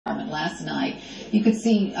Department last night, you could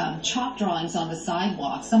see chalk drawings on the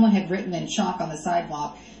sidewalk. Someone had written in chalk on the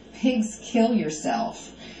sidewalk, "Pigs, kill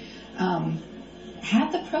yourself."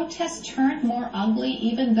 Have the protests turned more ugly,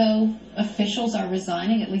 even though officials are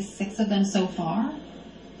resigning, at least 6 of them so far?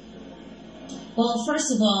 Well,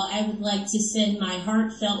 first of all, I would like to send my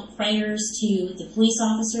heartfelt prayers to the police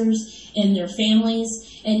officers and their families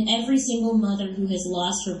and every single mother who has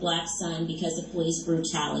lost her black son because of police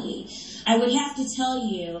brutality. I would have to tell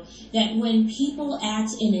you that when people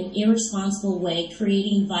act in an irresponsible way,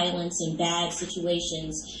 creating violence and bad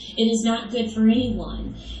situations, it is not good for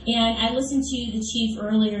anyone. And I listened to the chief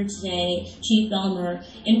earlier today, Chief Belmer,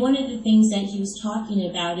 and one of the things that he was talking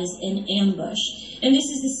about is an ambush. And this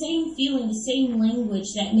is the same feeling, the same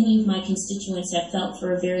language that many of my constituents have felt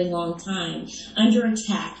for a very long time. Under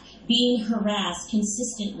attack, being harassed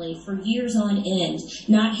consistently for years on end,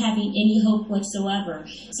 not having any hope whatsoever.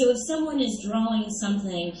 So if someone is drawing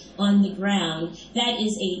something on the ground, that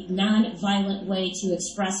is a non-violent way to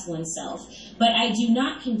express oneself. But I do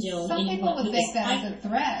not condone Some people would think that is a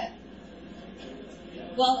threat.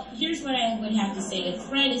 Well, here's what I would have to say. A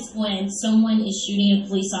threat is when someone is shooting a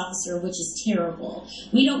police officer, which is terrible.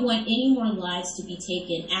 We don't want any more lives to be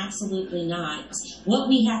taken. Absolutely not. What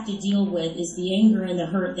we have to deal with is the anger and the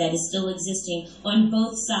hurt that is still existing on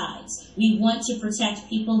both sides. We want to protect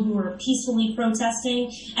people who are peacefully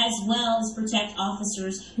protesting, as well as protect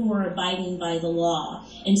officers who are abiding by the law.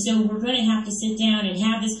 And so we're going to have to sit down and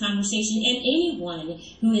have this conversation. And anyone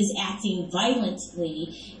who is acting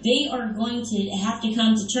violently, they are going to have to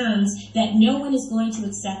come to terms that no one is going to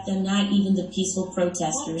accept them, not even the peaceful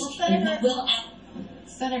protesters.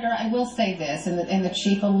 Senator, I will say this, and the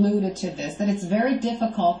chief alluded to this, that it's very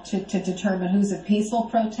difficult to determine who's a peaceful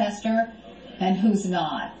protester and who's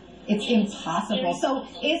not. It's impossible. So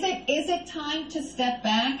is it time to step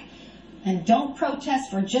back and don't protest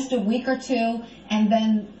for just a week or two and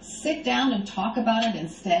then sit down and talk about it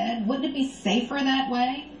instead? Wouldn't it be safer that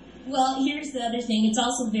way? Well, here's the other thing. It's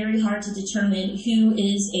also very hard to determine who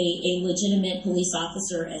is a legitimate police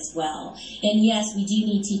officer as well. And yes, we do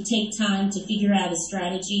need to take time to figure out a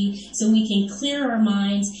strategy so we can clear our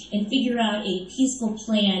minds and figure out a peaceful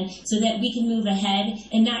plan so that we can move ahead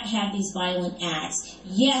and not have these violent acts.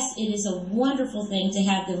 Yes, it is a wonderful thing to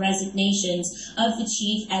have the resignations of the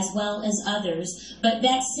chief as well as others, but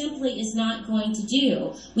that simply is not going to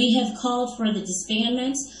do. We have called for the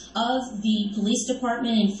disbandment of the police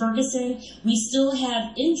department in Ferguson. We still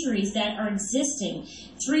have injuries that are existing.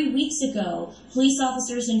 3 weeks ago, police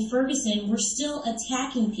officers in Ferguson were still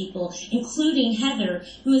attacking people, including Heather,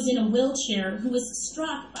 who is in a wheelchair, who was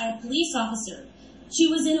struck by a police officer. She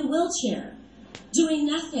was in a wheelchair, doing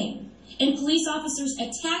nothing. And police officers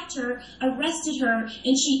attacked her, arrested her,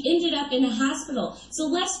 and she ended up in a hospital. So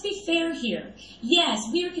let's be fair here. Yes,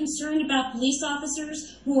 we are concerned about police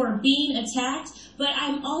officers who are being attacked, but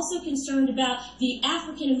I'm also concerned about the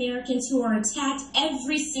African Americans who are attacked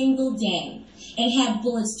every single day and have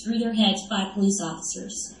bullets through their heads by police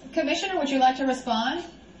officers. Commissioner, would you like to respond?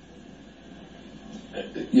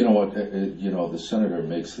 You know what? The senator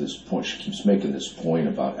makes this point. She keeps making this point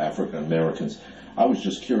about African Americans. I was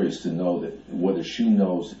just curious to know that whether she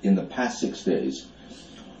knows in the past 6 days,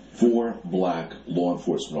 4 black law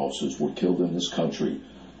enforcement officers were killed in this country,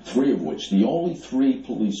 3 of which, the only 3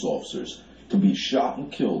 police officers to be shot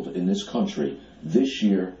and killed in this country this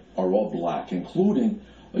year are all black, including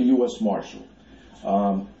a U.S. Marshal.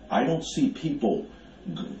 I don't see people,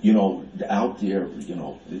 out there,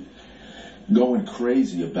 going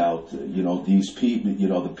crazy about, these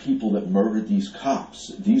people, the people that murdered these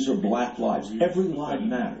cops. These are black lives. Every life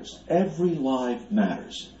matters. Every life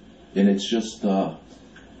matters. And it's just, I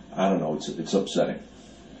don't know, it's upsetting.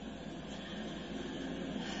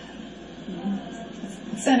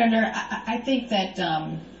 Senator, I think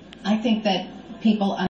that people